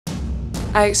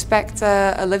I expect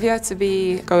Olivia to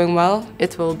be going well.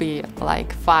 It will be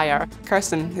like fire.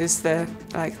 Kirsten is the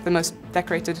most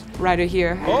decorated rider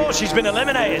here. Oh, she's been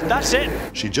eliminated, that's it.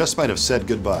 She just might have said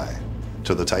goodbye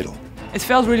to the title. It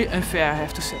felt really unfair, I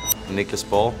have to say. Nicholas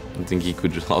Paul, I think he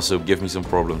could also give me some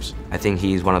problems. I think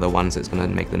he's one of the ones that's going to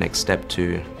make the next step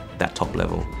to that top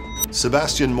level.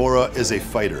 Sebastian Mora is a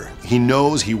fighter. He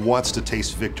knows he wants to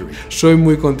taste victory. Soy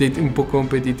muy un poco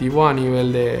competitivo a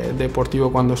nivel deportivo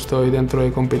cuando estoy dentro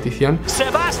de competición.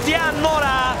 Sebastian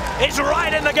Mora is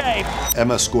right in the game.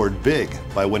 Emma scored big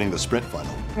by winning the sprint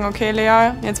final. Okay,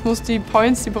 Lea, jetzt musst du die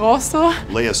Points, die brauchst du.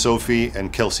 Leah Sophie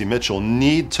and Kelsey Mitchell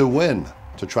need to win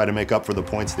to try to make up for the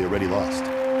points they already lost.